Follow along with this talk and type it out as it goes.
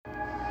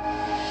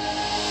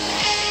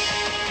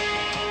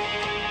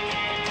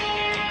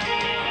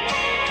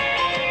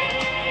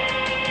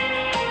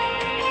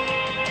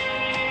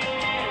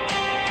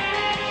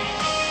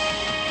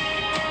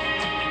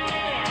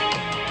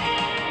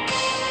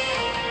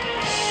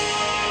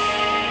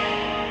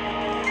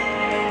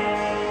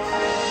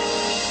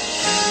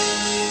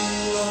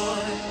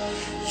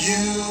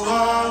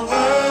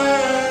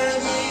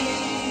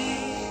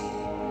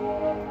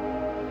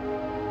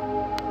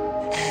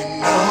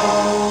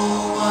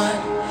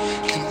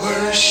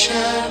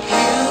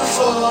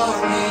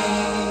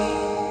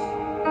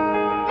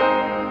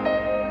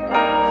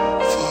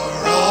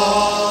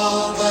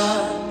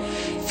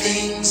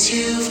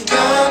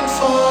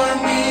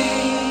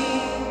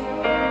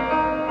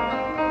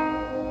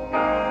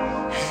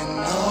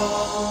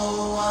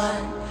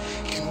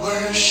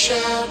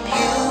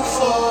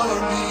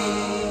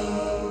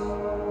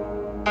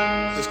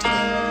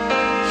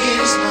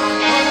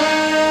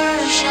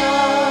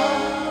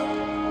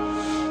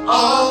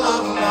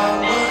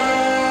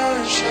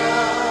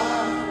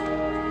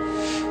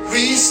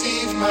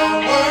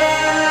my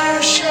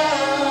worship,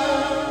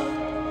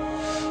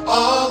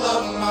 all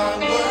of my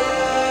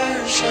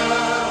worship.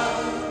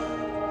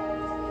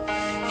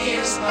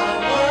 Here's my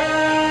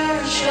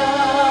worship,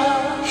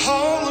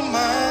 all of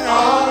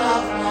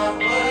my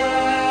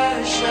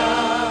worship.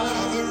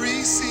 Father,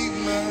 receive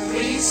my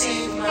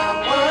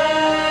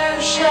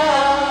worship,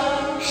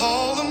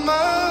 all of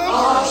my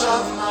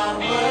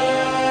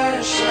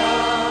worship.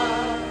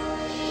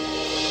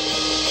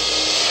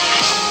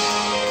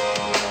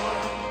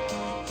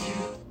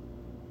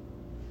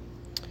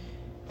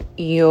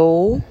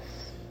 Yo.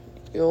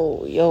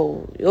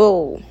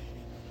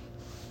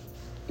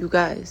 You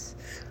guys,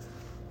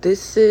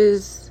 this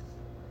is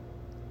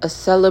a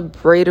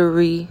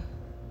celebratory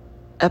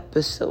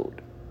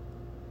episode.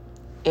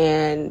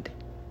 And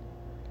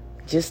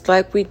just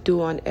like we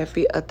do on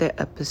every other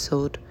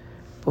episode,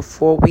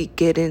 before we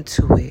get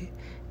into it,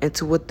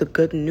 into what the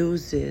good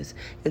news is,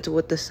 into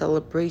what the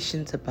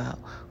celebration's about,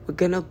 we're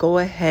going to go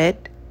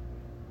ahead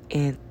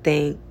and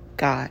thank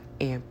God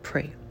and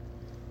pray.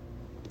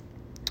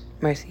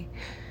 Mercy.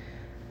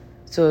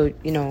 So,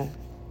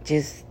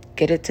 just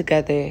get it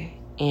together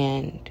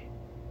and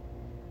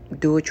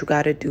do what you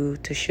got to do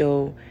to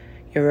show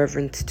your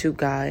reverence to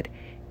God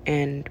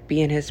and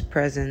be in His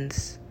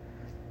presence.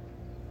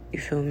 You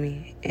feel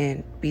me?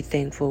 And be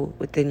thankful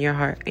within your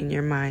heart and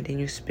your mind and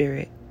your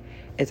spirit,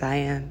 as I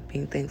am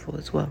being thankful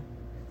as well.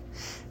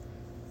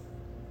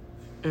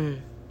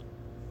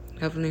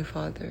 Heavenly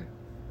Father,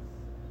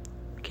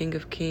 King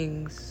of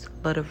Kings,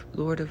 Lord of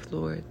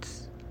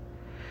Lords,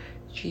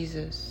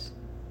 Jesus,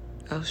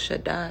 El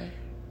Shaddai,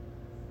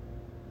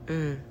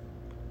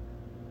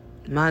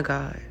 my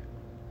God,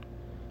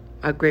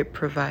 my great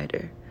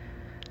provider,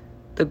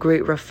 the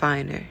great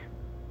refiner,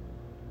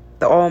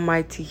 the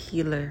almighty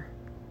healer,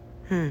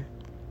 the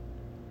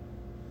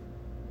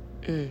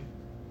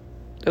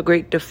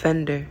great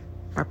defender,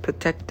 my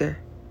protector,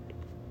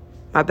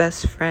 my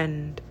best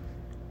friend,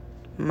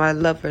 my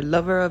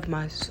lover of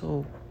my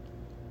soul.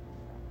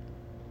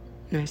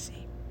 Mercy.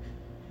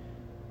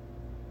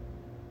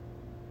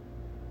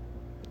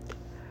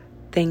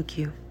 Thank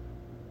you.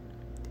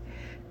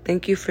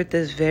 Thank you for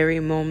this very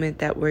moment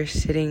that we're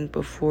sitting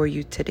before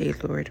you today,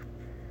 Lord.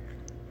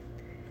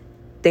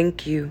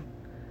 Thank you.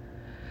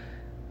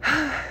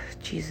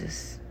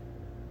 Jesus.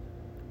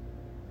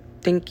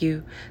 Thank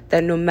you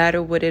that no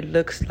matter what it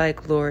looks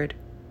like, Lord,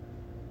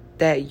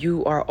 that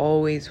you are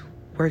always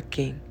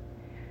working.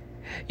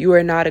 You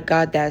are not a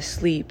God that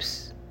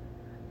sleeps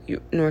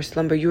nor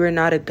slumber. You are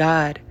not a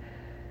God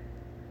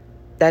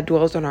that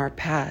dwells on our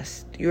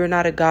past. You are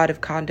not a God of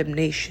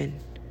condemnation.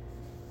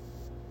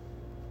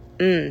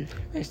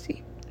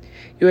 Mercy.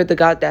 You are the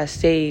God that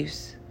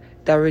saves,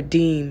 that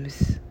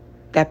redeems,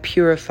 that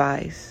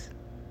purifies.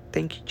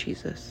 Thank you,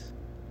 Jesus.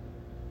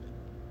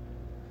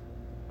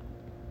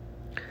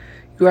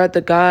 You are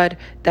the God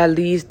that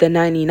leaves the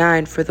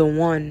 99 for the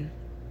one.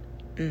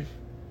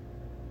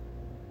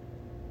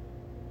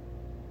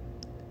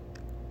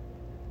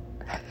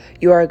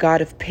 You are a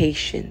God of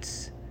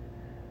patience,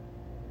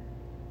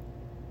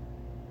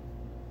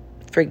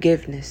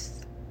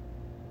 forgiveness,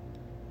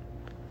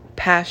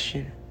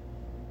 passion,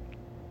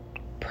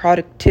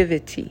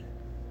 productivity,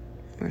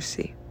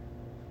 mercy.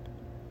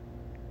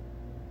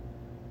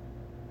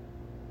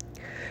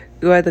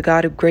 You are the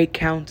God of great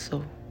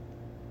counsel.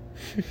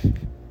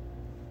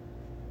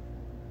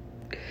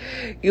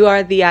 You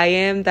are the I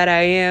am that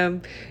I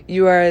am.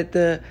 You are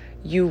the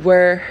you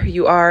were,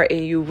 you are,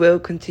 and you will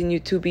continue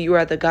to be. You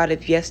are the God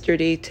of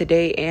yesterday,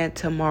 today, and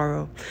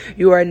tomorrow.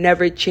 You are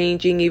never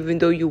changing, even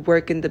though you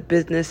work in the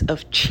business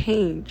of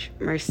change.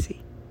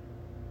 Mercy.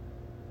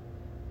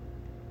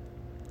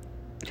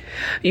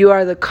 You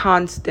are the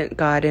constant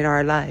God in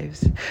our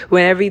lives.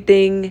 When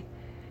everything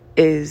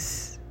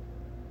is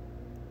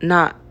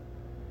not,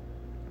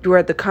 you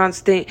are the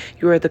constant,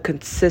 you are the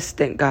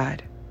consistent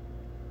God.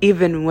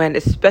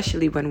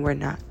 Especially when we're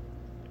not.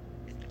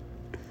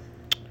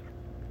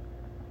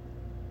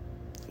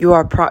 You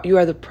are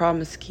the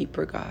promise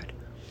keeper, God.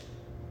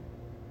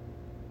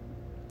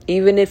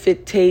 Even if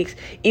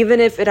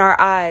in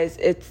our eyes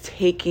it's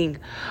taking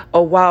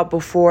a while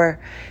before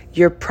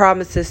your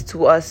promises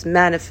to us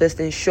manifest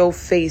and show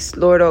face,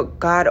 Lord, oh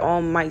God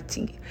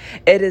Almighty,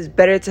 it is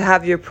better to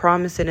have your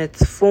promise in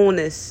its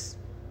fullness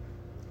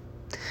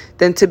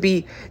than to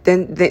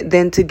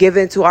give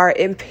into our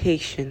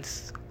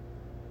impatience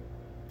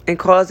and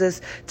cause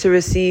us to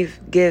receive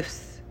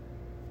gifts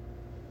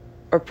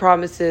or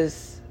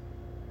promises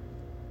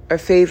or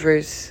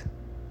favors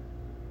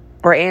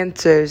or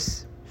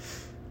answers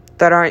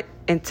that aren't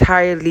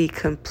entirely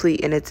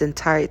complete in its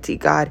entirety,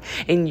 God,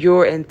 in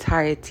your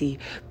entirety,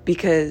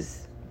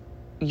 because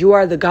you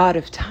are the God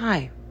of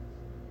time.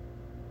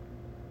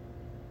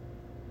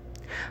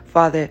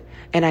 Father,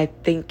 and I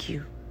thank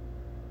you.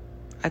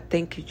 I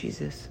thank you,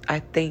 Jesus. I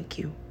thank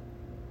you.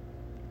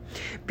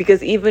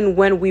 Because even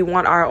when we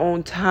want our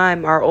own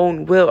time, our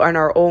own will, and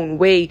our own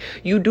way,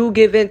 you do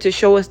give in to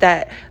show us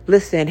that,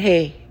 listen,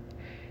 hey,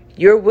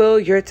 your will,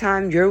 your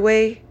time, your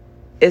way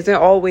isn't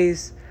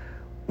always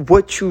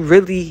what you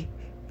really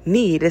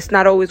need. It's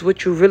not always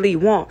what you really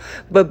want.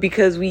 But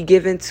because we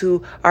give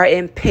into our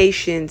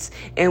impatience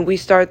and we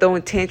start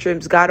throwing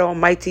tantrums, God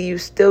Almighty, you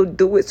still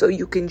do it so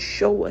you can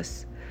show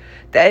us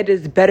that it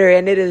is better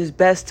and it is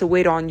best to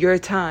wait on your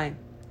time.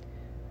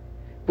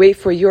 Wait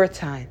for your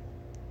time.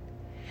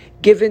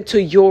 Give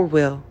into your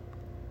will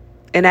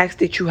and ask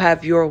that you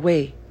have your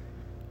way.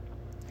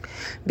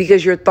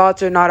 Because your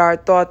thoughts are not our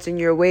thoughts and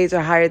your ways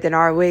are higher than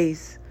our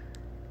ways.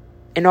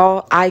 And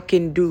all I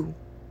can do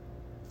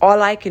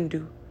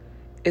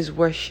is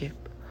worship.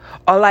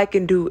 All I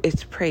can do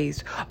is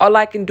praise. All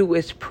I can do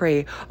is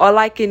pray. All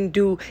I can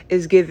do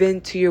is give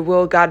in to your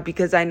will, God,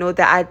 because I know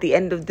that at the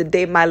end of the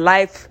day, my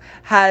life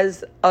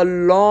has a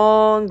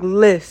long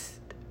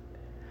list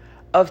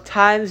of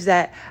times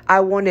that I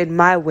wanted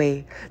my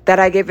way, that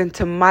I gave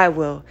into my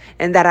will,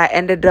 and that I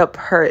ended up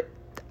hurt.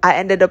 I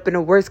ended up in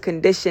a worse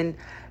condition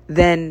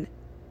than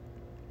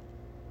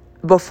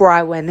before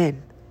I went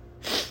in.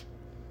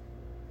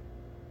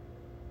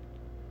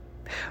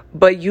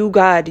 But you,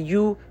 God,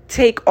 you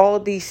take all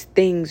these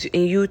things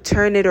and you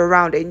turn it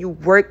around and you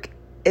work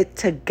it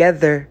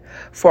together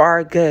for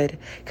our good.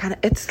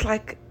 It's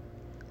like,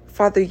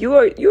 Father,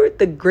 you're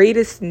the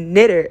greatest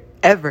knitter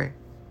ever.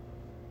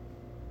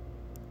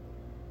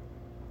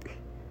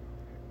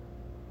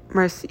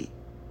 Mercy.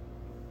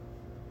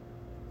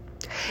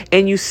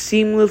 And you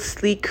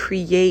seamlessly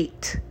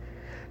create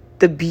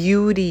the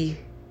beauty.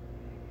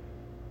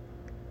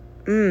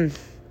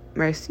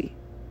 Mercy.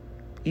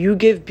 You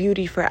give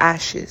beauty for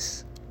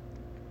ashes.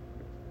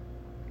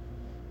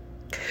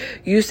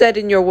 You said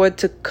in your word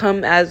to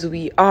come as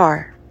we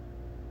are.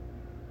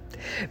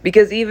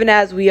 Because even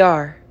as we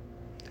are,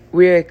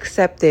 we're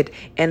accepted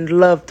and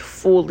loved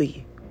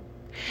fully.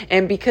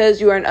 And because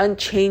you are an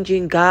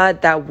unchanging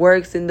God that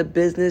works in the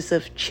business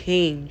of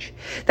change,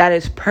 that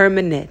is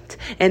permanent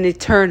and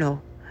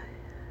eternal.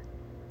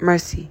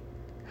 Mercy.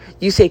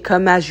 You say,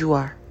 come as you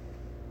are.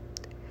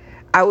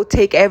 I will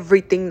take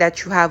everything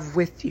that you have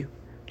with you.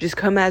 Just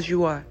come as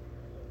you are.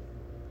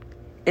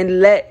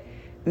 And let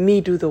me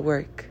do the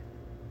work.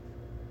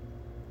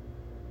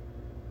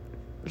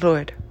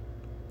 Lord.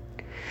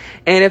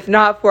 And if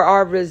not for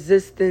our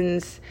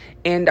resistance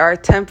and our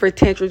temper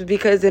tantrums,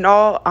 because in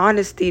all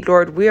honesty,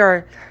 Lord,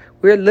 we're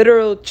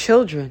literal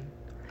children.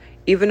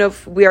 Even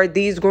if we are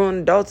these grown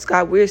adults,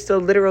 God, we're still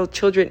literal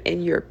children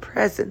in your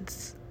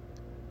presence.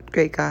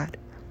 Great God.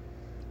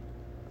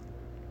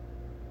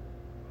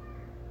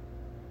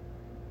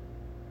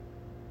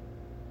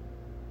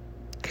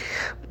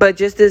 But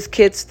just as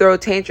kids throw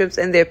tantrums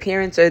and their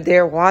parents are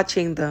there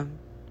watching them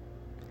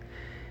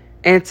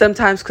and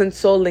sometimes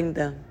consoling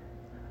them,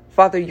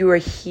 Father, you are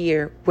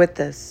here with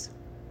us.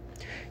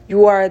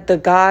 You are the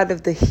God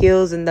of the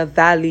hills and the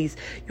valleys.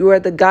 You are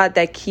the God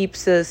that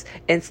keeps us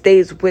and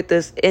stays with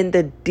us in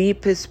the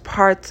deepest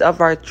parts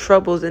of our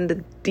troubles, in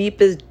the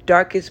deepest,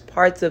 darkest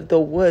parts of the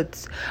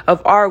woods,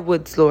 of our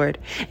woods, Lord.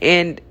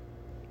 And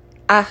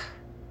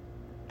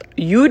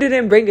you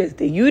didn't bring us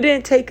there. You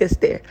didn't take us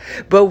there.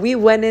 But we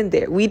went in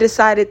there. We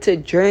decided to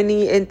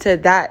journey into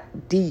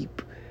that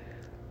deep,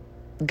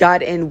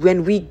 God. And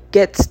when we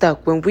got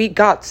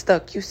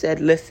stuck, you said,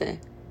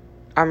 listen,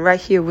 I'm right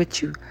here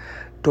with you.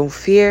 Don't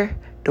fear.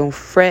 Don't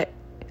fret.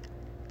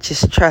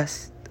 Just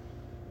trust.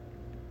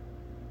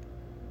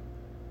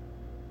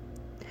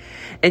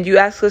 And you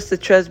ask us to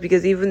trust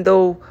because even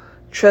though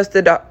trust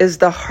is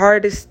the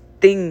hardest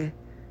thing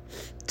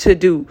to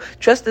do.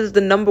 Trust is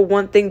the number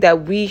one thing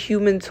that we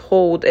humans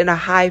hold in a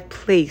high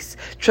place.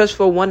 Trust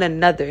for one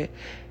another.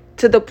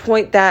 To the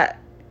point that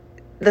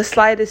the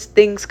slightest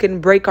things can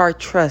break our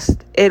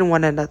trust in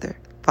one another,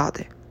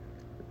 Father.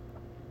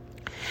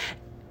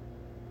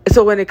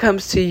 So when it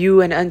comes to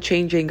you and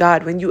unchanging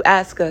God, when you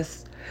ask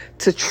us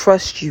to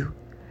trust you,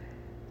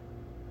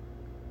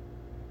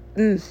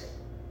 you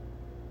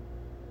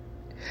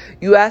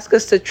ask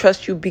us to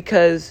trust you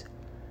because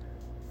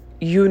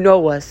you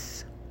know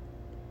us.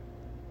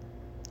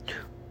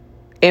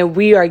 And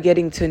we are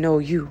getting to know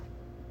you.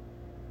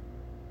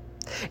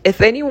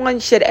 If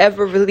anyone should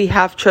ever really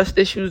have trust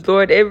issues,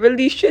 Lord, it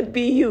really should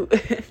be you.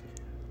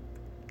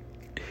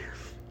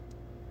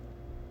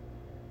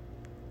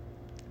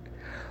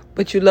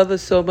 But you love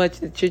us so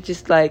much that you're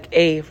just like,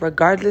 hey,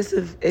 regardless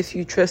of if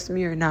you trust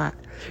me or not,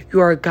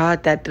 you are a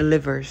God that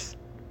delivers.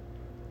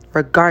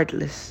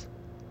 Regardless.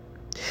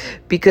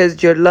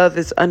 Because your love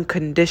is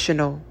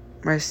unconditional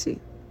mercy.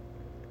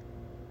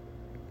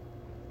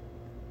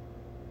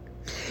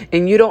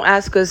 And you don't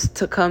ask us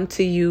to come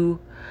to you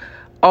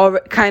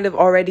kind of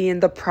already in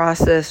the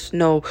process.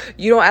 No,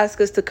 you don't ask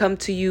us to come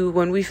to you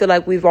when we feel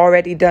like we've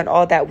already done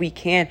all that we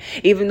can.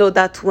 Even though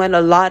that's when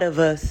a lot of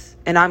us,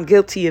 and I'm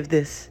guilty of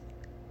this,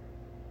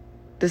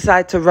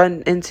 decide to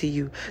run to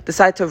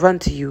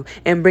you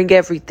and bring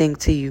everything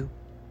to you.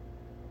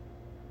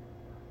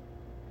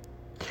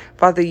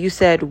 Father, you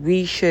said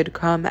we should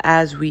come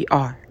as we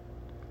are.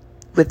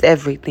 With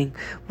everything,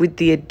 with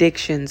the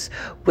addictions,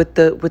 with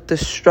the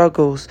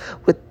struggles,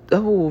 with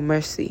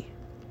mercy,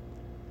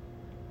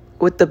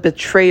 with the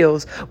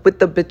betrayals, with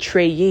the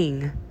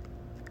betraying,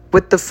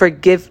 with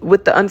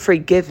the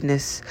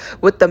unforgiveness,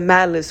 with the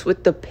malice,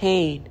 with the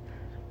pain,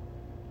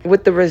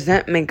 with the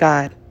resentment,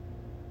 God,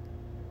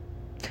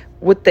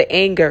 with the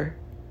anger,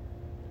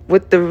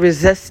 with the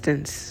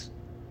resistance,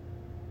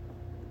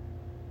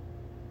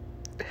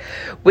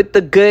 with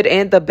the good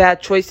and the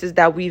bad choices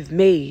that we've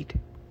made,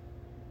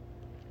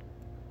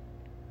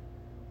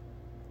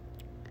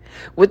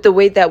 with the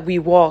way that we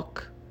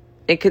walk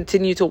and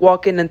continue to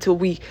walk in until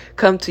we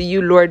come to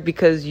you, Lord,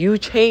 because you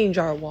change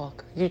our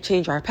walk, you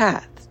change our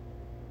paths.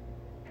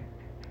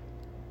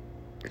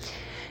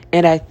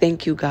 And I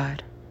thank you,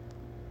 God.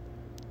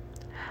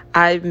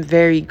 I'm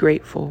very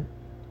grateful.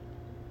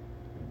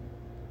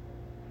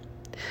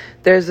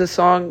 There's a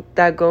song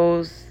that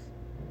goes,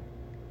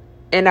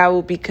 and I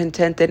will be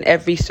content in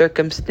every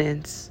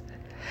circumstance,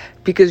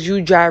 because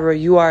you, Jireh,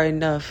 you are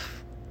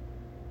enough.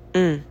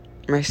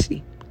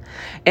 Mercy.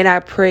 And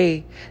I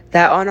pray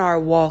that on our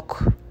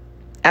walk,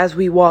 as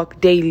we walk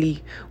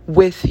daily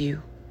with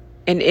you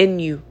and in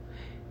you,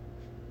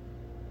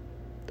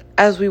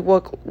 as we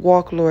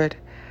walk, Lord,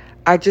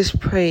 I just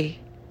pray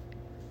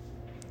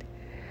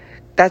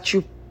that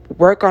you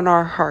work on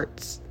our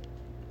hearts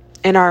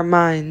and our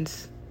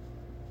minds,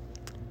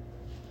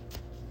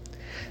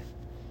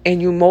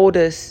 and you mold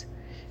us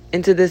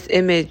into this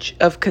image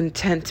of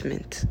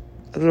contentment,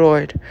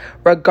 Lord,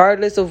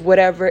 regardless of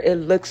whatever it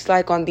looks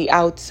like on the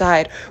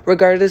outside,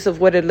 regardless of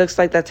what it looks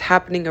like that's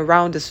happening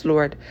around us,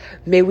 Lord,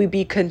 may we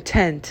be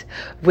content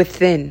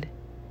within.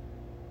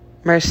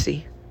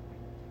 Mercy.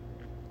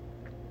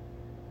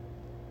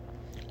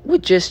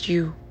 With just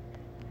you.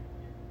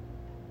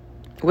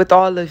 With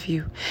all of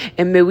you.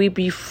 And may we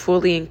be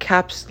fully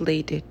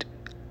encapsulated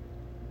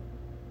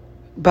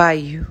by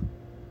you.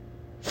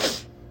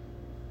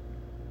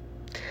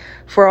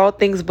 For all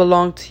things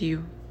belong to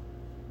you,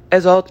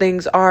 as all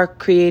things are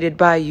created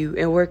by you,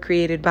 and were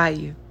created by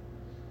you.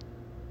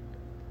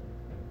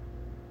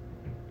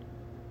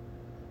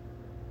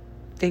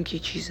 Thank you,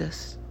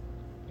 Jesus.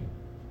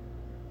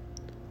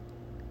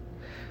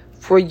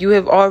 For you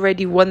have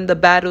already won the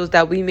battles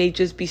that we may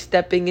just be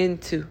stepping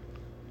into.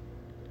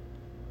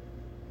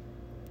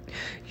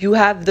 You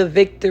have the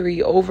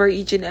victory over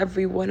each and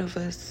every one of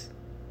us.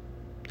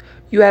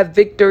 You have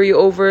victory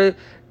over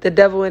the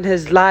devil and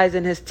his lies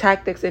and his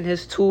tactics and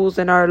his tools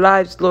in our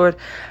lives, Lord.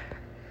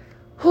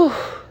 Whew.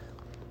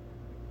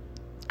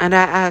 And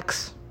I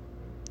ask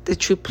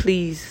that you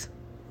please,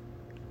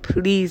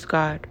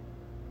 God,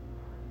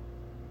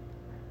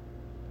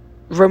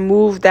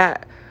 remove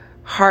that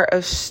heart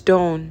of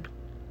stone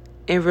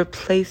and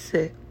replace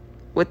it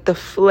with the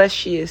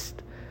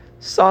fleshiest,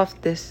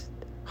 softest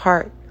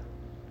heart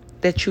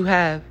that you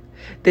have,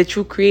 that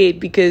you create,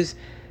 because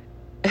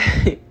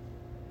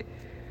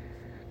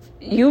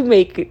you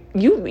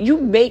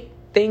make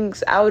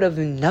things out of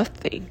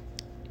nothing.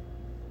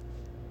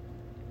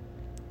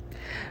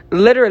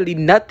 Literally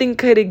nothing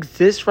could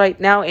exist right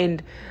now,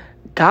 and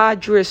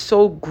God, you are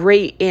so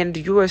great and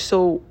you are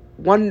so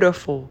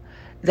wonderful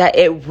that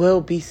it will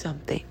be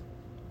something.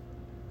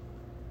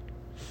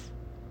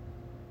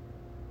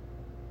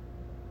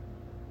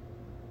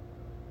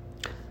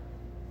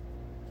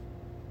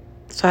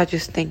 So I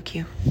just thank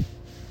you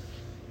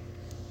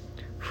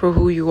for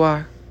who you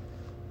are.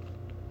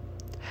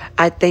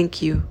 I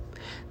thank you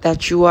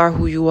that you are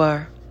who you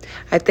are.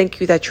 I thank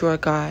you that you are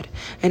God.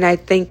 And I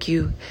thank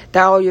you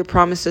that all your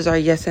promises are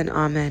yes and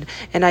amen.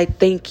 And I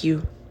thank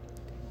you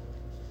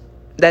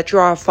that you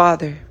are our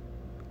Father,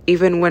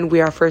 even when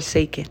we are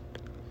forsaken.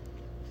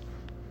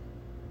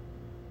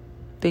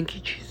 Thank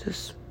you,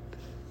 Jesus.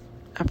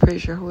 I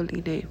praise your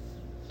holy name.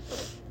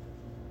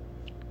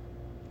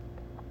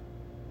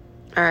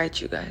 All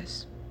right, you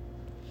guys.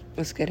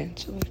 Let's get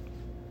into it.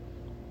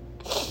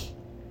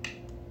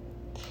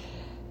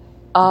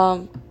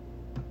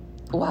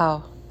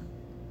 Wow.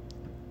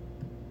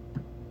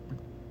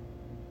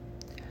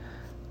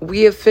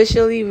 We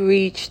officially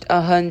reached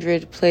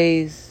 100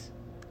 plays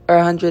or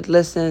 100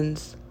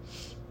 listens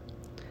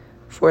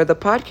for the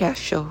podcast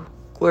show.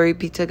 Glory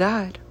be to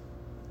God.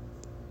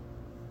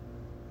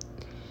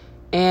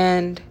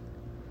 And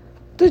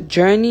the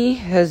journey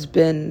has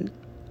been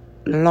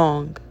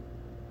long.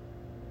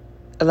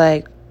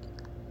 Like,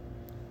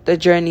 the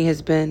journey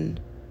has been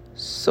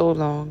so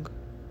long.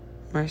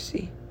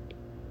 Mercy.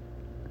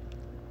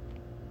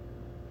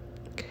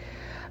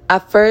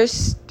 At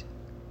first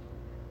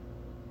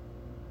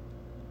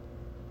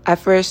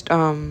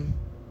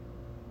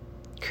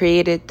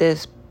created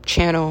this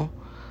channel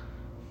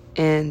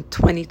in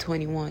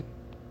 2021.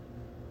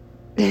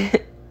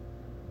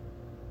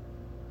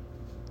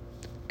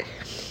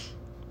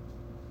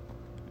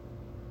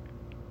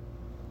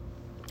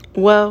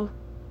 Well,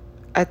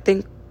 I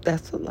think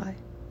that's a lie.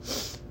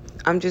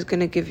 I'm just going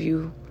to give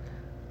you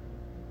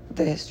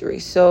the history.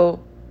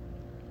 So,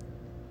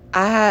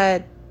 I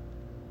had...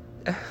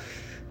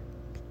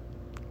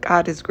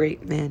 God is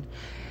great, man.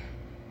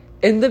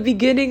 In the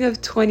beginning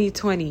of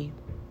 2020,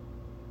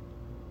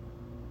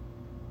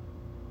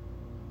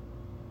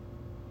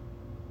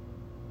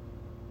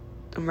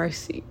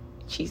 mercy,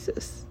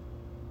 Jesus.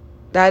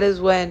 That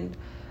is when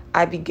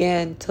I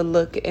began to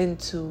look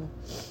into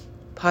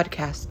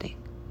podcasting.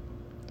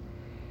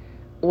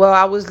 Well,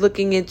 I was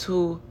looking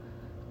into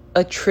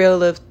a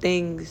trail of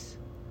things,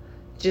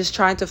 just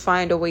trying to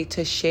find a way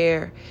to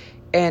share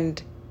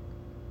and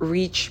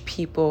reach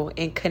people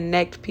and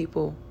connect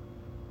people.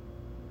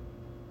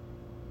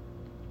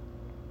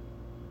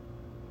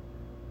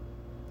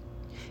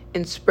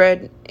 And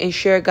spread and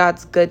share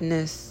God's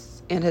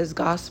goodness and his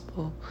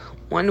gospel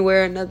one way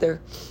or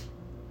another.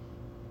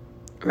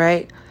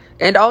 Right?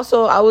 And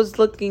also I was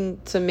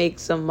looking to make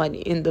some money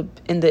in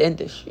the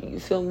industry. You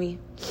feel me?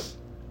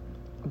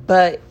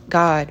 But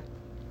God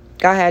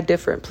had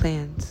different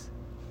plans.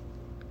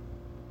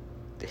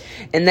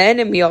 And the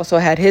enemy also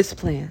had his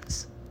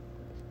plans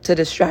to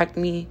distract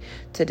me,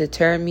 to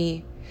deter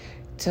me,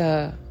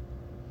 to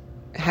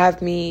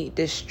have me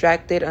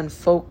distracted,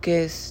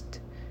 unfocused.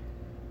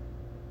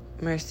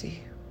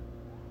 Mercy.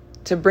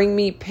 To bring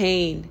me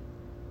pain,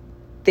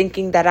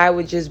 thinking that I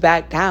would just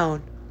back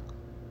down.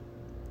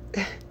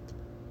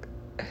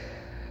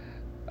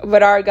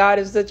 But our God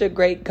is such a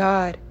great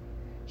God.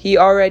 He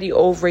already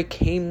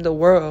overcame the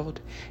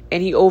world,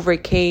 and he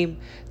overcame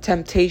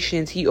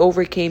temptations. He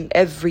overcame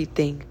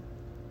everything.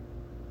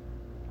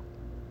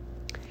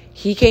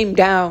 He came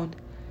down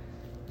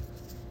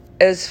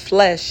as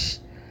flesh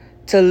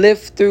to live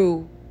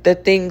through the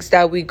things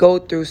that we go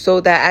through,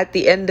 so that at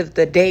the end of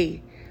the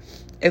day,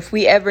 if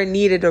we ever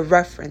needed a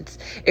reference,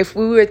 if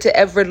we were to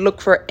ever look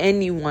for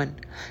anyone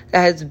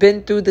that has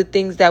been through the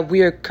things that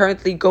we are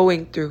currently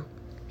going through,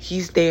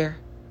 he's there.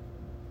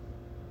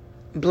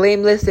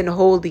 Blameless and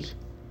holy.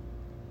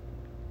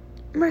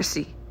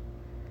 Mercy.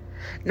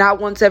 Not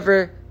once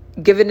ever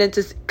given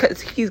into, because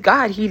he's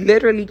God. He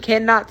literally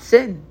cannot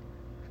sin.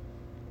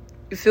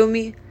 You feel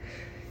me?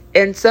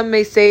 And some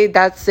may say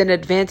that's an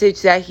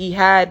advantage that he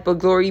had, but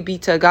glory be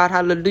to God.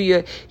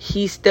 Hallelujah.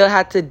 He still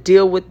had to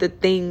deal with the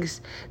things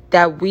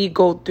that we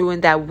go through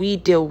and that we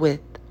deal with,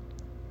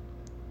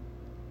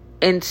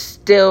 and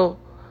still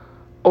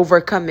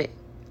overcome it.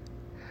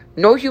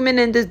 No human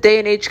in this day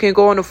and age can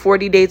go on a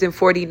 40 days and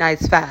 40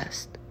 nights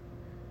fast.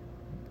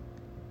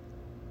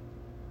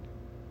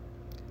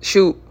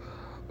 Shoot,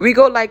 we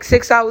go like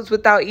 6 hours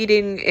without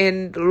eating,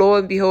 and lo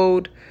and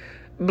behold,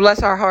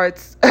 bless our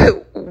hearts,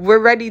 we're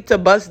ready to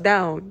bust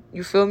down.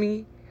 You feel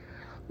me?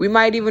 We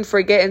might even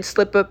forget and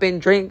slip up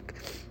and drink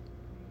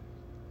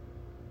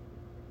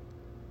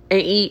and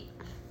eat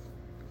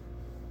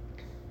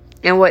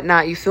and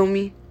whatnot. You feel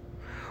me?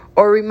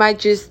 Or we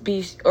might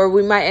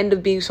end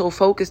up being so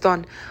focused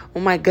on, oh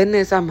my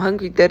goodness, I'm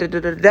hungry,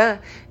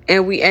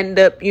 and we end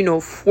up,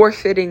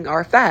 forfeiting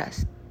our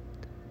fast.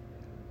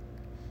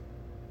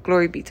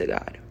 Glory be to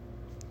God.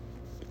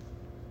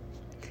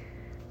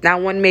 Now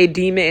one may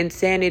deem it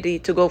insanity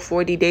to go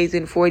 40 days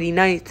and 40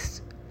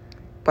 nights,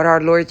 but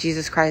our Lord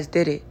Jesus Christ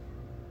did it.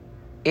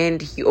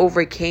 And he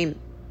overcame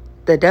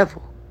the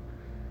devil.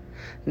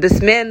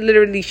 This man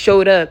literally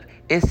showed up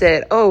and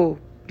said, oh,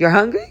 you're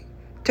hungry?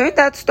 Turn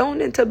that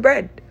stone into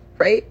bread,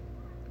 right?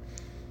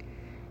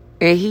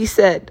 And he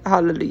said,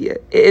 hallelujah,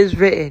 it is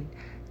written,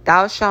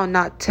 thou shalt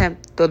not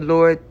tempt the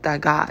Lord thy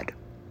God.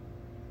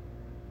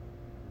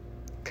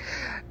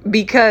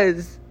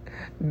 Because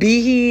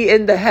be he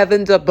in the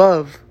heavens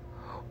above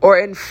or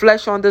in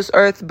flesh on this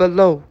earth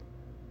below,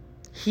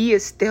 he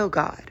is still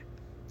God.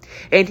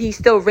 And he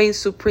still reigns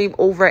supreme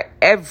over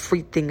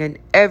everything and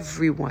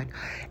everyone.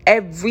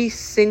 Every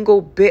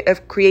single bit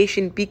of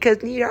creation.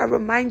 Because need I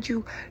remind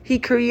you, he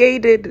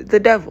created the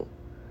devil.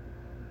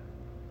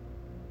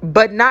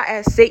 But not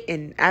as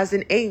Satan, as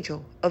an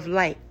angel of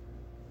light.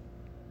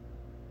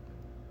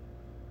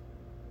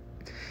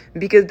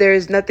 Because there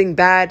is nothing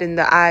bad in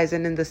the eyes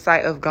and in the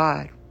sight of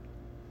God.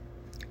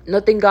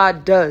 Nothing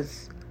God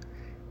does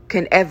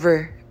can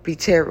ever be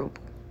terrible.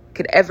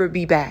 Can ever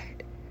be bad.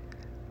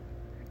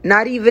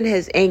 Not even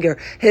his anger.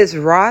 His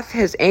wrath,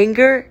 his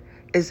anger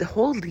is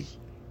holy.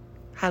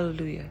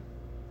 Hallelujah.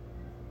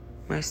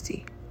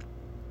 Mercy.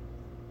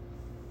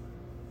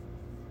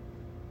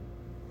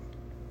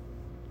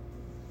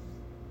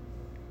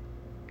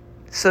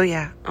 So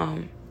yeah,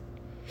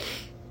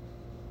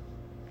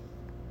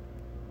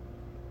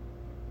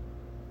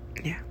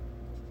 yeah.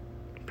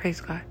 Praise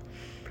God.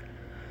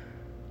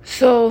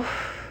 So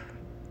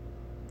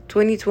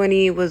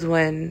 2020 was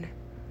when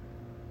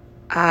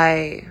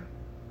I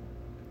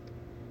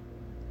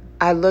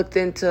looked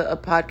into a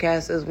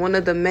podcast as one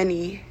of the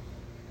many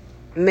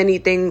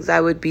things I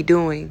would be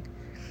doing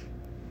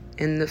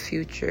in the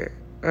future,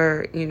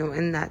 or,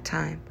 in that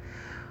time.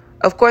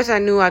 Of course, I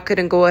knew I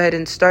couldn't go ahead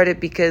and start it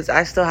because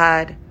I still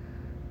had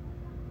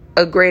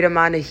a great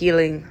amount of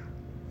healing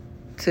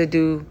to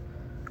do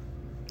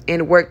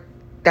and work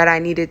that I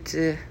needed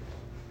to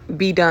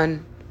be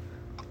done.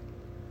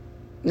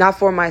 Not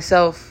for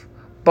myself,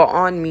 but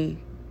on me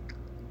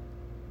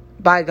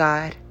by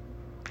God.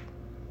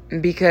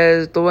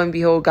 Because lo and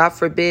behold, God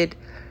forbid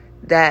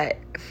that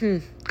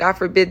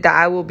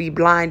I will be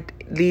blind,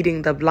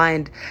 leading the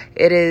blind.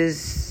 It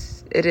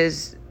is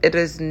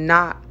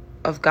not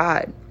of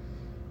God.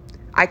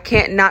 I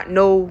can't not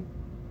know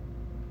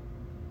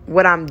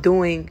what I'm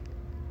doing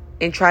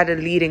and try to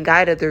lead and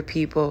guide other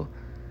people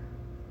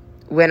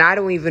when I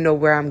don't even know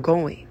where I'm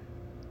going.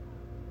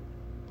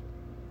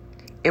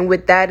 And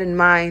with that in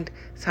mind,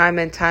 time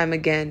and time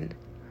again,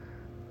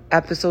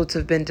 episodes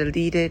have been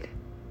deleted.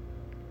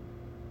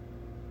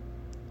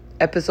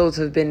 Episodes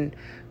have been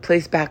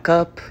placed back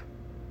up.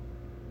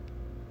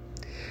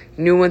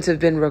 New ones have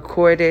been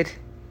recorded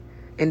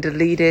and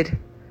deleted.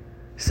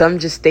 Some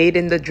just stayed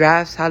in the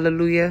drafts.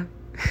 Hallelujah.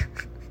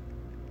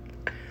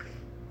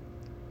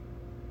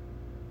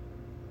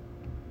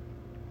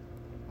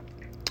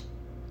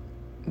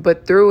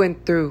 But through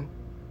and through,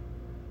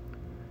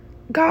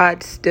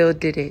 God still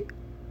did it.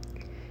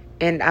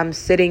 And I'm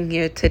sitting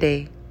here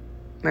today.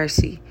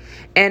 Mercy.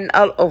 And,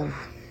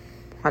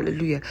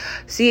 hallelujah.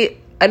 See,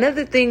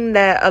 another thing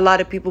that a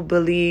lot of people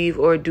believe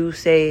or do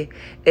say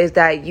is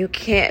that you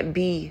can't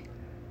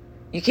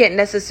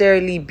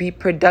necessarily be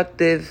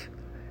productive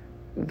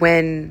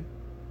when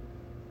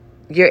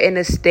you're in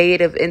a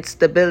state of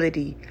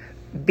instability,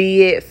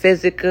 be it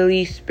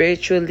physically,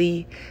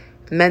 spiritually,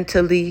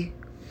 mentally,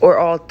 or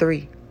all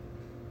three.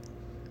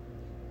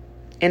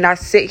 And I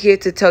sit here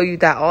to tell you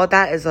that all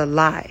that is a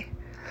lie,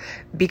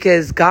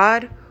 because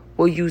God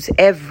will use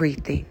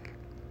everything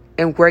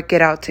and work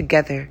it out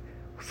together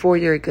for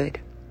your good.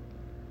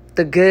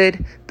 The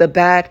good, the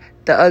bad,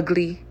 the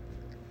ugly,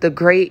 the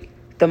great,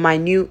 the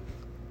minute,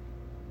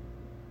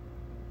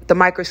 the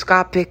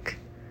microscopic.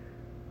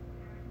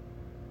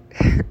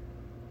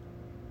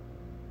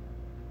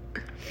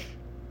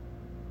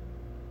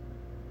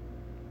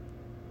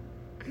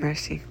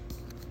 Mercy.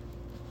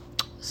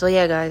 So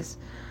yeah, guys.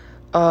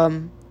 I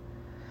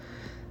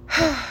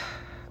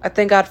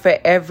thank God for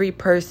every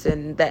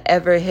person that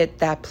ever hit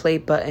that play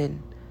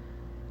button.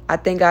 I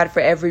thank God for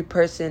every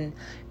person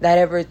that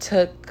ever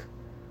took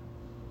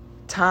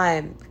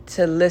time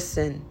to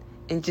listen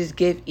and just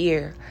give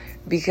ear.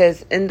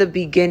 Because in the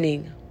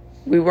beginning,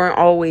 we weren't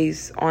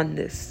always on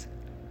this.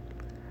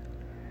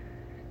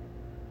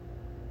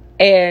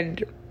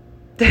 And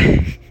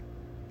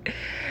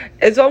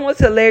it's almost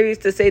hilarious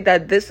to say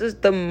that this is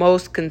the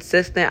most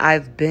consistent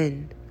I've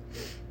been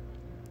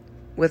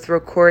with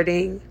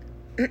recording.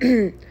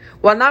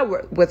 Well,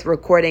 not with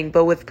recording,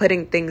 but with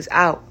putting things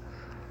out.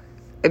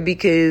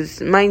 Because,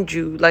 mind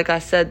you, like I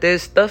said,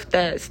 there's stuff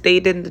that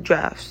stayed in the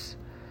drafts.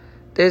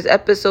 There's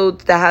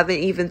episodes that haven't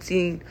even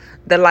seen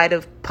the light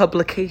of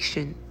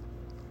publication.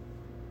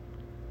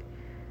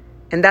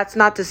 And that's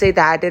not to say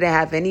that I didn't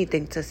have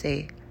anything to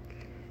say.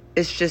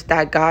 It's just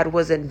that God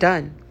wasn't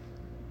done.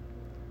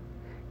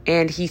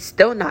 And he's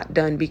still not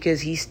done,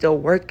 because he's still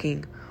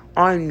working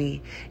on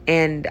me.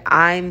 And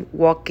I'm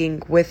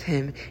walking with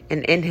him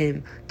and in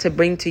him to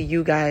bring to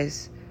you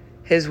guys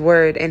his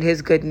word and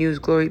his good news.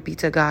 Glory be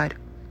to God.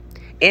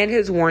 And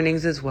his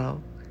warnings as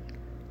well.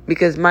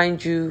 Because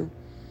mind you,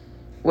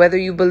 whether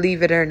you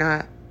believe it or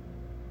not,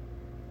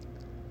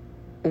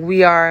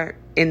 we are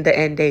in the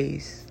end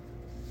days.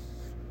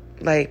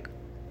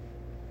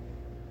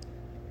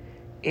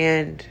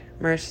 And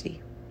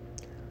mercy.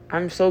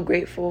 I'm so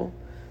grateful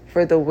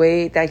for the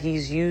way that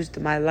he's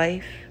used my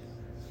life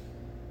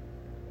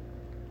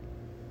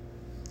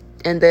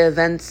and the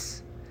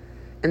events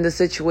and the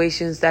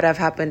situations that have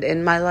happened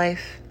in my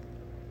life.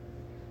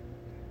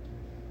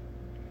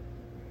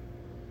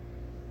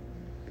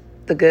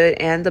 The good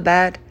and the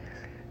bad,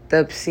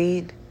 the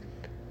obscene,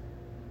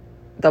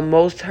 the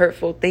most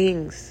hurtful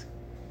things,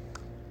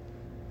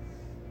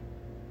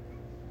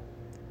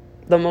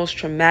 the most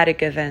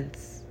traumatic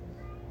events.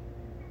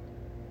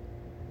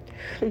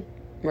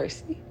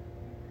 Mercy.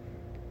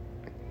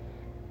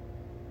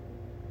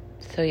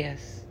 So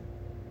yes.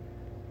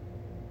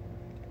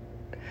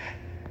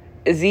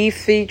 Z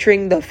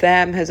featuring the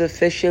fam has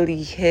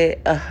officially hit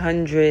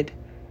 100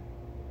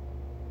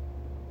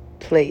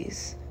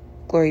 plays.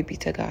 Glory be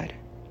to God.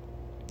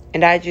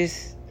 And I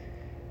just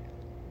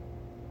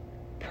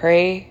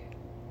pray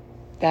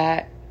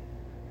that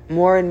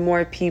more and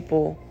more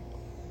people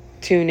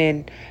tune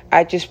in.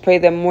 I just pray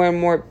that more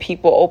and more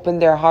people open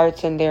their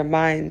hearts and their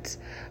minds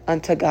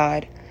unto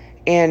God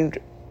and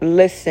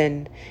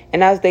listen.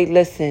 And as they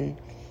listen,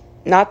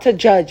 not to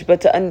judge, but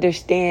to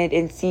understand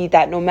and see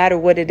that no matter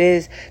what it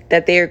is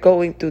that they are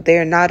going through, they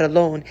are not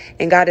alone.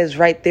 And God is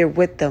right there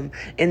with them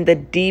in the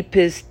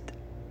deepest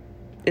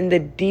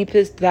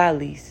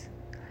valleys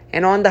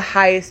and on the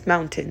highest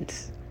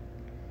mountains.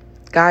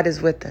 God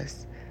is with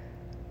us.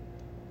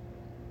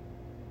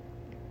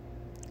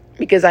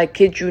 Because I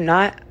kid you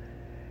not,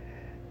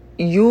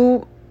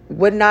 you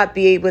would not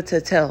be able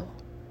to tell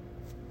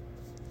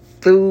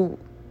through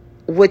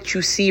what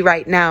you see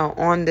right now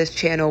on this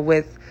channel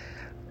with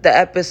the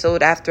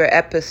episode after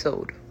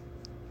episode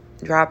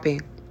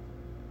dropping.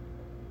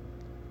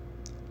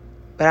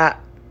 But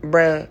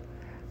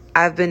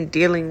I've been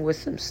dealing with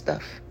some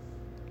stuff.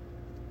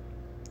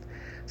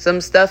 Some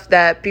stuff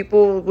that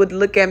people would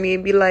look at me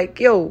and be like,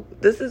 yo,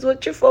 this is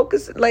what you're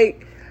focusing,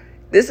 like,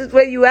 this is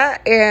where you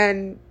at,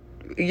 and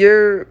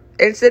you're,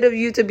 instead of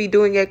you to be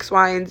doing X,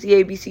 Y, and Z,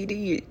 A, B, C,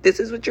 D, this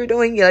is what you're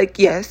doing. You're like,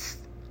 yes.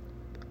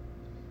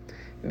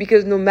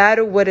 Because no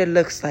matter what it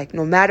looks like,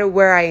 no matter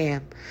where I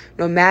am,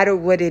 no matter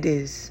what it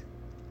is,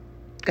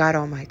 God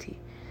Almighty,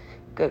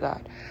 good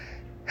God,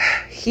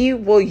 He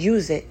will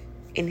use it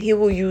and He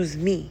will use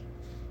me.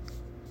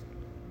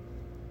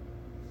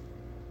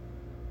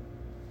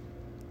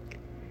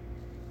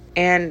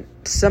 And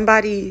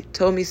somebody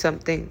told me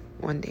something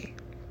one day.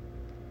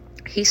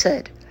 He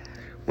said,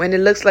 when it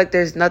looks like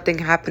there's nothing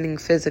happening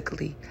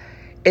physically,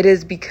 it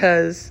is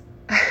because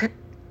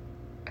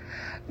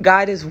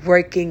God is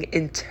working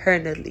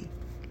internally.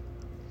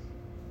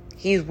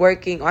 He's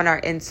working on our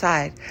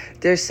inside.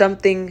 There's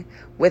something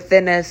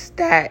within us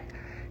that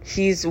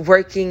He's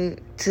working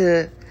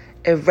to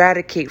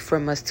eradicate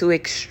from us, to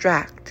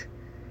extract,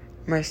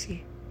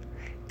 mercy,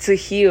 to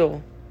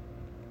heal.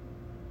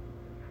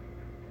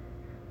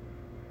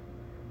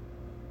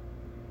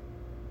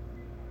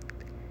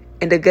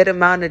 In a good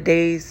amount of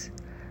days,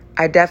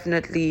 I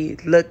definitely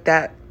looked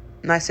at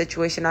my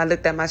situation. I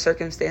looked at my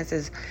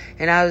circumstances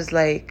and I was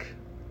like,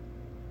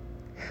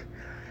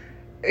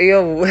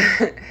 yo,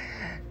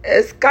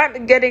 it's kind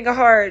of getting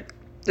hard.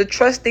 The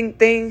trusting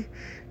thing,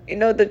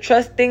 the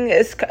trusting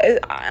is,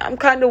 I'm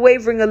kind of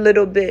wavering a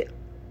little bit.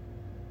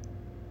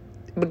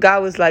 But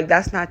God was like,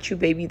 that's not you,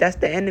 baby. That's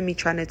the enemy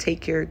trying to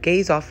take your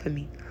gaze off of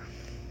me.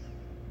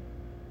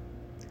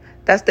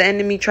 That's the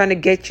enemy trying to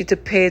get you to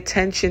pay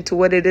attention to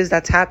what it is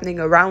that's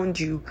happening around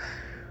you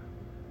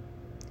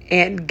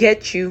and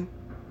get you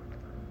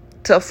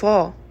to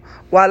fall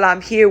while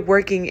I'm here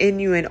working in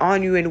you and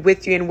on you and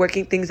with you and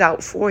working things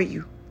out for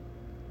you.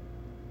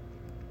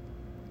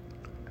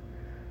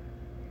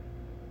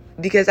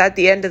 Because at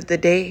the end of the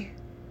day,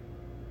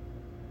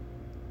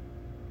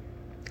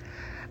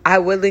 I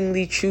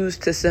willingly choose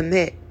to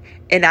submit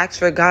and ask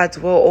for God's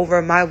will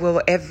over my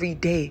will every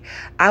day.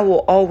 I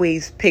will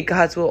always pick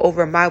God's will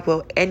over my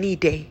will any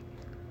day.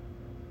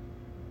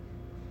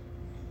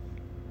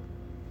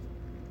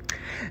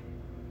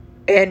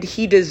 And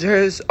He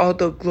deserves all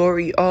the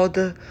glory, all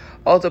the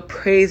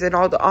praise and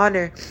all the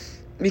honor.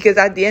 Because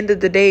at the end of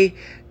the day,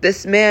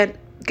 this man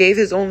gave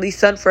His only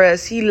Son for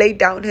us. He laid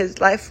down His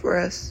life for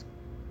us.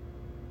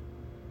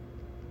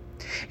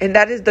 And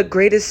that is the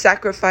greatest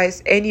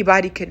sacrifice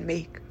anybody can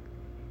make.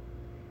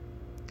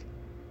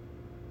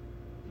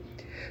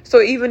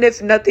 So even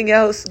if nothing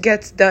else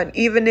gets done,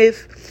 even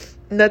if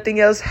nothing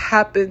else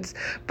happens,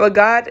 but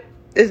God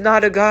is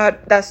not a God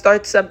that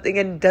starts something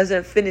and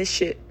doesn't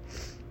finish it.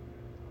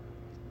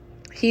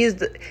 He is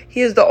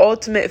the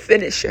ultimate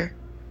finisher.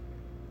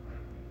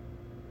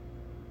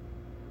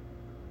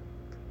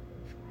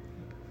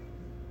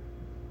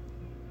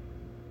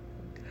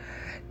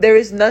 There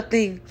is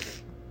nothing,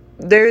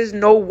 there is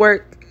no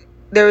work,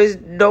 there is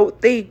no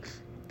thing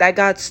that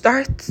God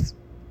starts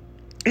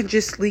and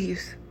just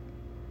leaves.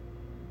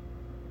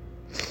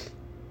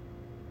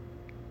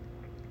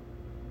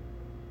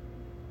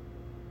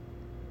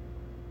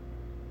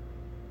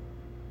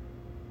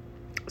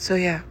 So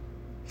yeah.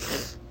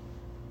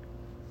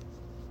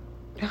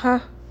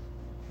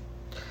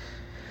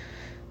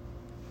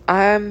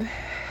 I'm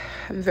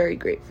very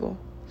grateful.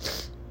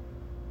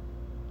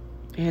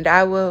 And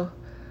I will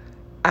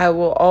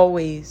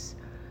always,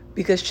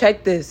 because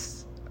check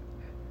this.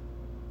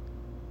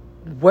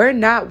 We're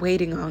not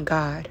waiting on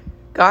God.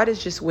 God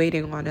is just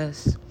waiting on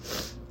us.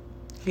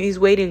 He's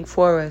waiting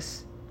for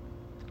us.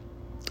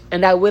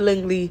 And I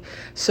willingly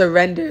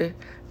surrender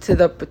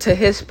to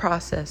His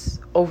process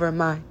over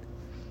mine.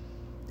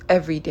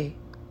 Every day,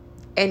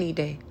 any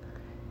day.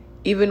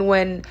 Even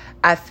when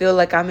I feel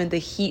like I'm in the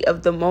heat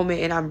of the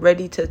moment and I'm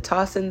ready to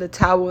toss in the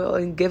towel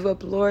and give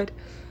up, Lord,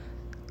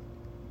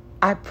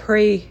 I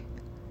pray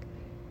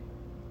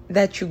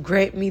that you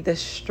grant me the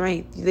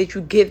strength, that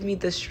you give me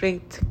the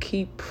strength to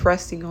keep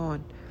pressing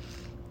on.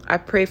 I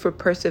pray for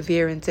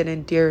perseverance and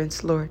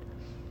endurance, Lord,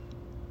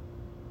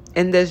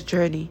 in this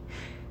journey,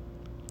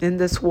 in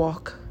this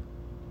walk,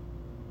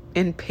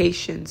 in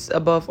patience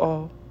above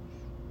all.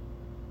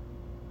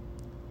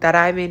 That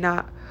I may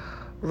not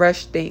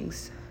rush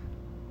things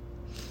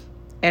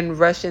and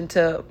rush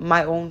into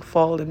my own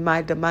fall and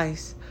my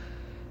demise.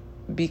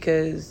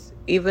 Because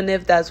even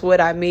if that's what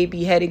I may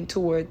be heading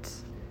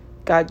towards,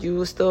 God, you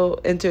will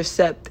still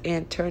intercept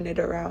and turn it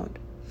around.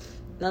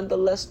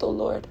 Nonetheless, though,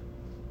 Lord,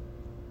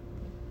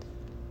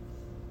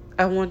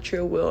 I want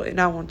your will and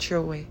I want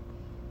your way.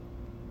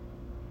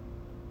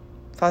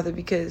 Father,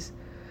 because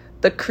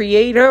the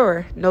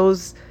Creator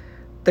knows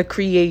the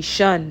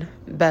creation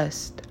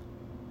best.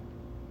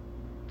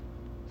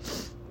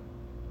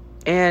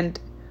 And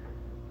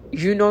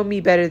you know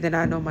me better than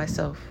I know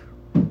myself.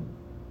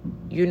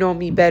 You know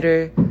me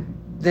better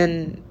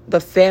than the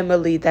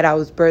family that I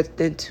was birthed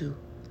into.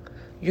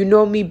 You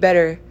know me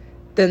better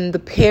than the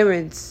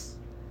parents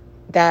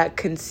that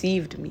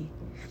conceived me.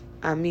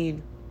 I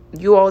mean,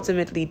 you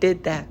ultimately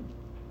did that.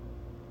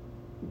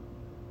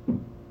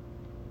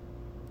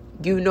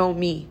 You know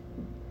me.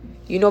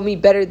 You know me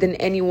better than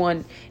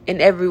anyone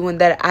and everyone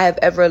that I have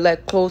ever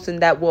let close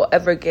and that will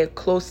ever get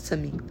close to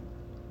me.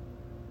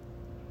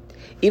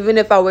 Even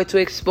if I were to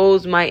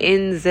expose my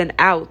ins and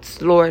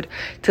outs, Lord,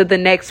 to the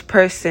next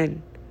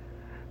person,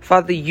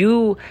 Father,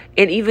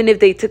 and even if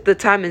they took the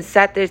time and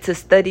sat there to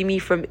study me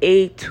from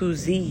A to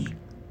Z,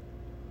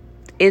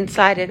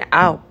 inside and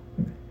out,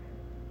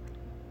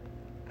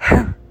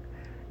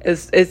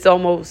 it's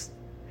almost,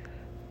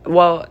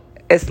 well,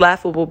 it's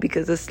laughable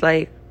because it's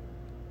like,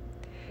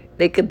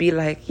 they could be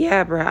like,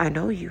 yeah, bro, I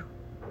know you.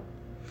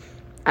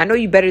 I know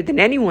you better than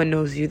anyone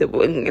knows you.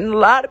 And a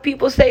lot of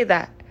people say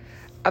that.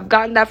 I've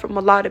gotten that from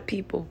a lot of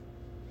people.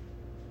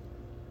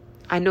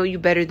 I know you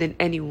better than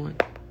anyone.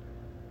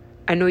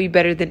 I know you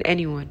better than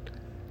anyone.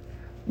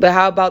 But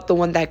how about the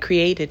one that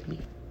created me?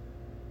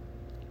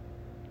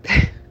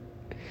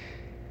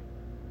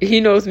 He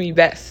knows me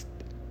best.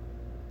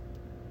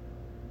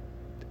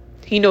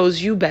 He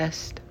knows you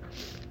best.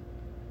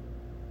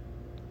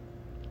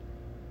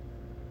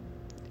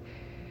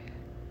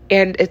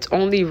 And it's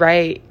only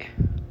right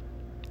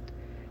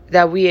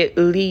that we at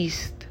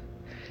least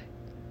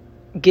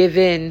give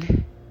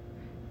in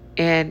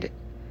and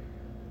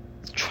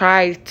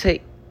try to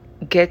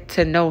get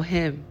to know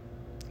him,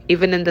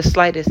 even in the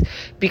slightest.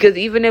 Because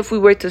even if we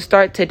were to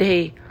start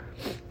today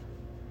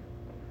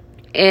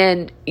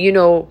and,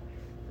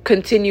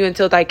 continue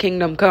until thy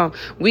kingdom come,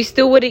 we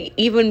still wouldn't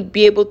even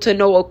be able to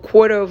know a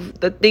quarter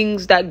of the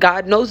things that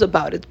God knows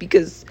about us.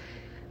 Because,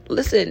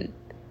 listen,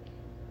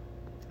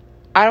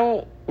 I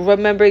don't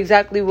remember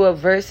exactly what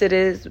verse it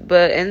is,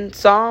 but in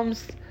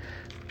Psalms,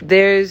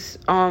 there's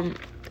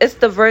it's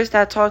the verse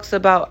that talks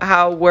about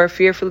how we're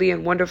fearfully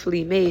and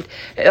wonderfully made.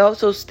 It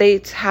also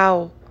states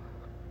how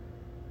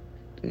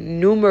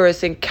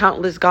numerous and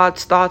countless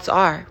God's thoughts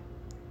are.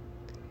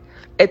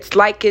 It's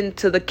likened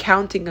to the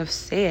counting of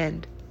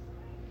sand,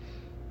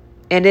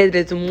 and it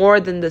is more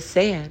than the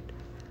sand.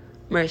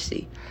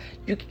 Mercy.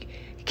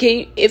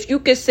 If you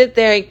could sit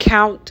there and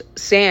count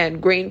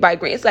sand grain by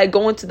grain, it's like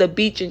going to the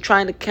beach and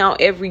trying to count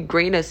every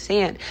grain of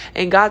sand.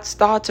 And God's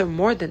thoughts are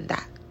more than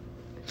that.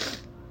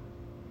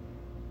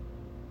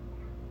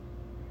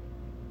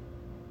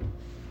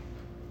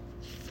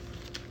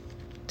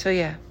 So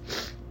yeah.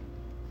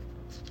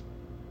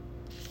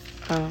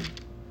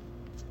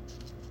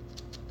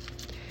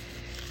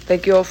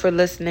 Thank you all for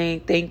listening.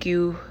 Thank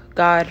you,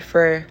 God,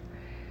 for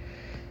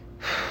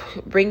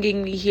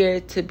bringing me here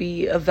to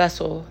be a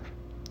vessel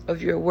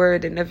of your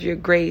word and of your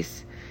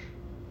grace,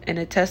 and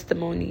a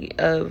testimony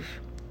of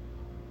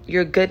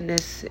your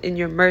goodness and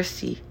your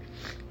mercy.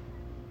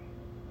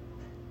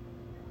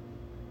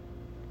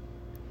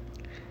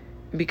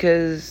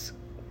 Because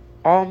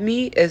all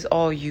me is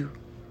all you.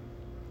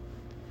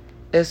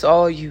 It's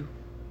all you.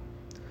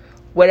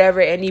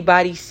 Whatever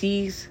anybody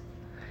sees,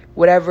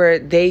 whatever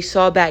they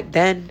saw back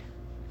then,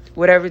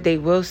 whatever they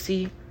will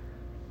see,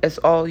 it's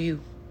all you.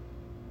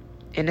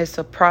 And it's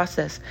a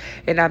process.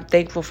 And I'm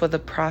thankful for the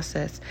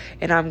process.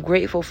 And I'm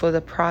grateful for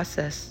the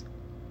process.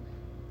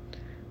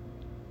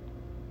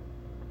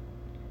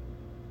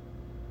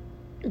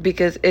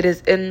 Because it is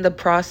in the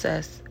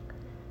process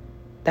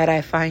that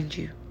I find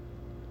you.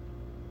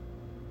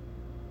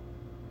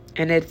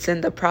 And it's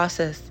in the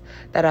process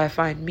that I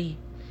find me.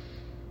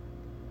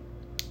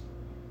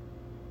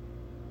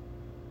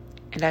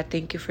 And I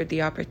thank you for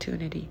the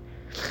opportunity.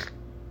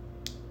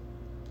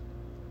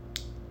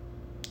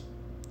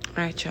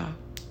 All right, y'all.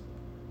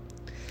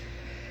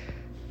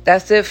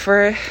 That's it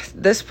for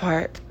this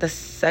part, this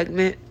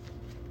segment.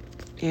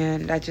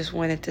 And I just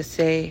wanted to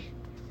say,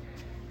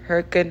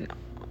 hearken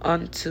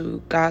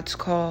unto God's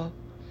call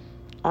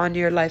on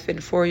your life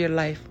and for your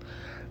life.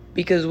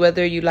 Because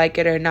whether you like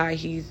it or not,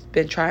 he's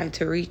been trying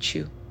to reach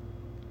you.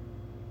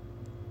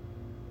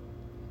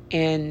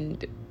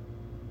 And,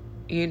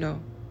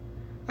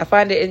 I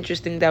find it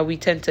interesting that we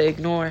tend to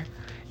ignore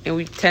and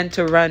we tend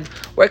to run.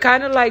 We're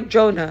kind of like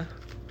Jonah.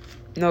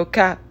 No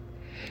cap.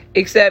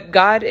 Except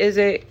God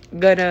isn't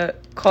gonna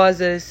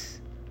cause us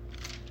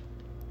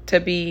to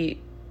be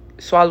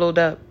swallowed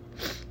up.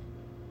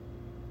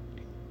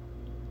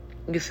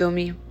 You feel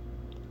me?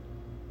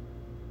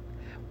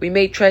 We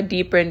may tread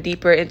deeper and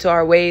deeper into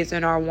our ways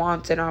and our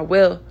wants and our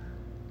will.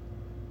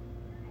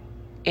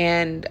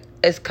 And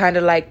it's kind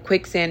of like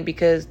quicksand,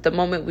 because the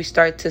moment we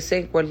start to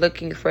sink, we're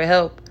looking for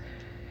help.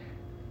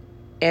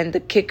 And the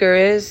kicker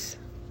is,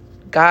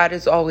 God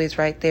is always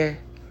right there,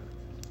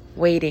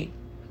 waiting.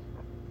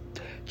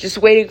 Just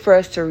waiting for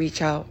us to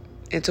reach out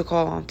and to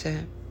call on to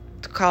him,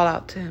 to call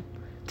out to him,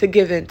 to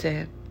give in to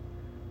him.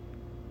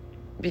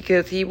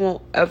 Because he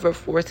won't ever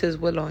force his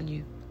will on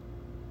you.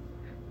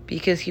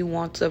 Because he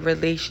wants a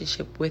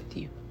relationship with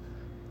you.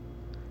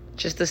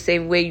 Just the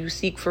same way you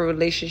seek for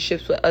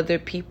relationships with other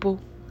people.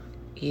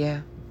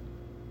 Yeah.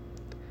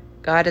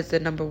 God is the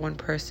number one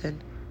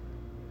person.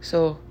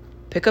 So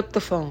pick up the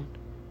phone.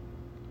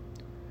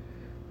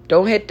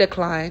 Don't hit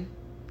decline.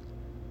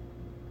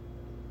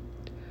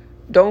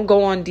 Don't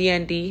go on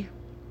DND.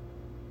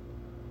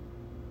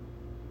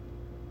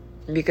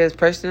 Because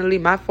personally,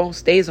 my phone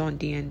stays on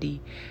DND.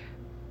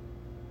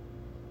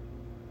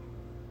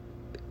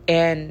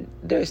 And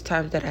there's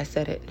times that I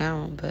set it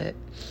down,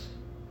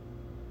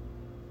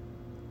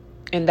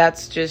 and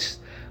that's just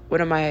one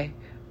of my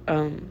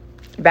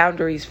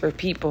boundaries for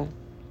people.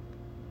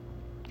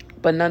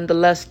 But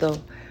nonetheless, though,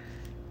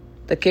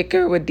 The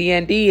kicker with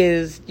DND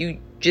is you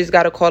just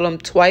got to call them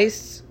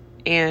twice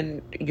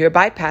and you're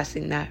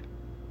bypassing that.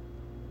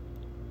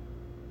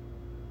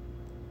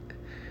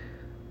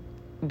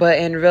 But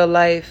in real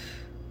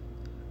life,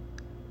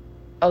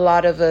 a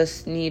lot of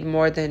us need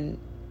more than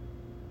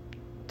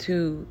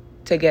two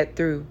to get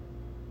through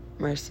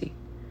mercy.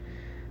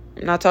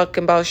 I'm not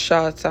talking about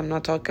shots. I'm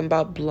not talking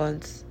about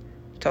blunts.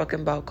 I'm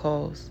talking about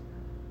calls.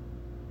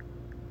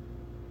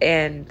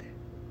 And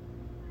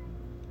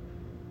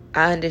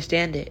I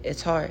understand it.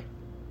 It's hard.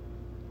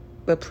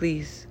 But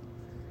please,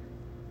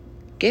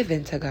 give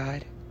in to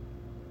God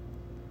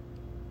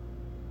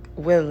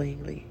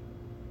willingly.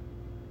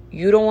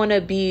 You don't want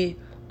to be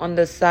on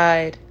the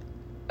side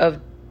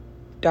of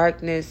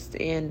darkness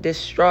and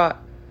distraught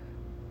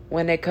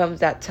when it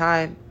comes that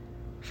time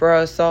for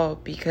us all,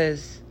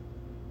 because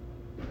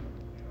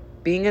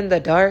being in the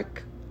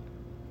dark,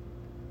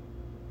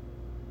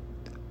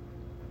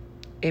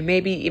 it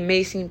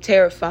may seem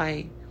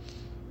terrifying,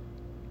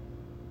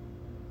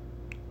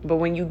 but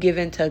when you give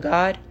in to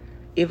God,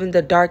 even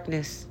the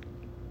darkness,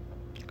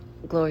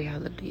 glory,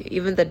 hallelujah,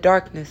 even the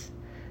darkness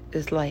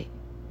is light.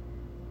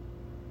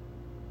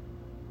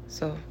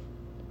 So,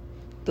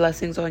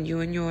 blessings on you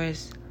and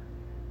yours.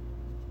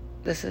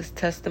 This is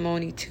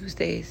Testimony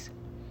Tuesdays.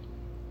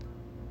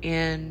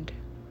 And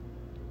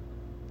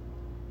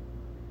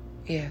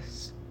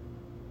yes,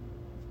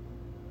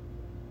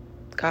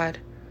 God,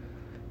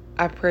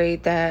 I pray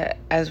that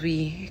as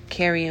we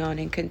carry on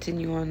and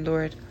continue on,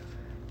 Lord,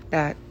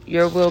 that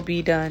your will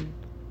be done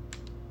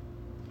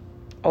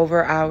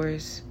over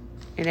ours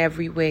in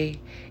every way,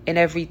 in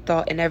every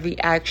thought, in every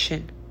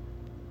action.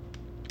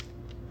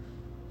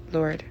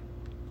 Lord,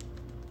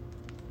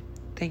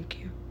 thank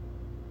you.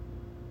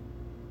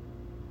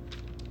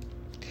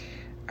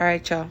 All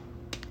right, y'all.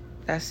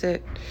 That's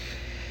it.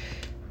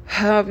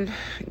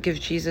 Give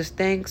Jesus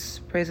thanks.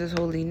 Praise his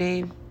holy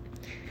name.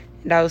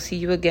 And I will see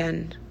you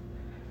again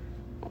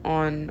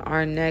on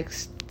our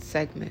next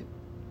segment.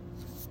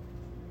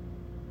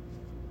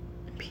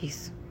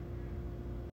 Peace.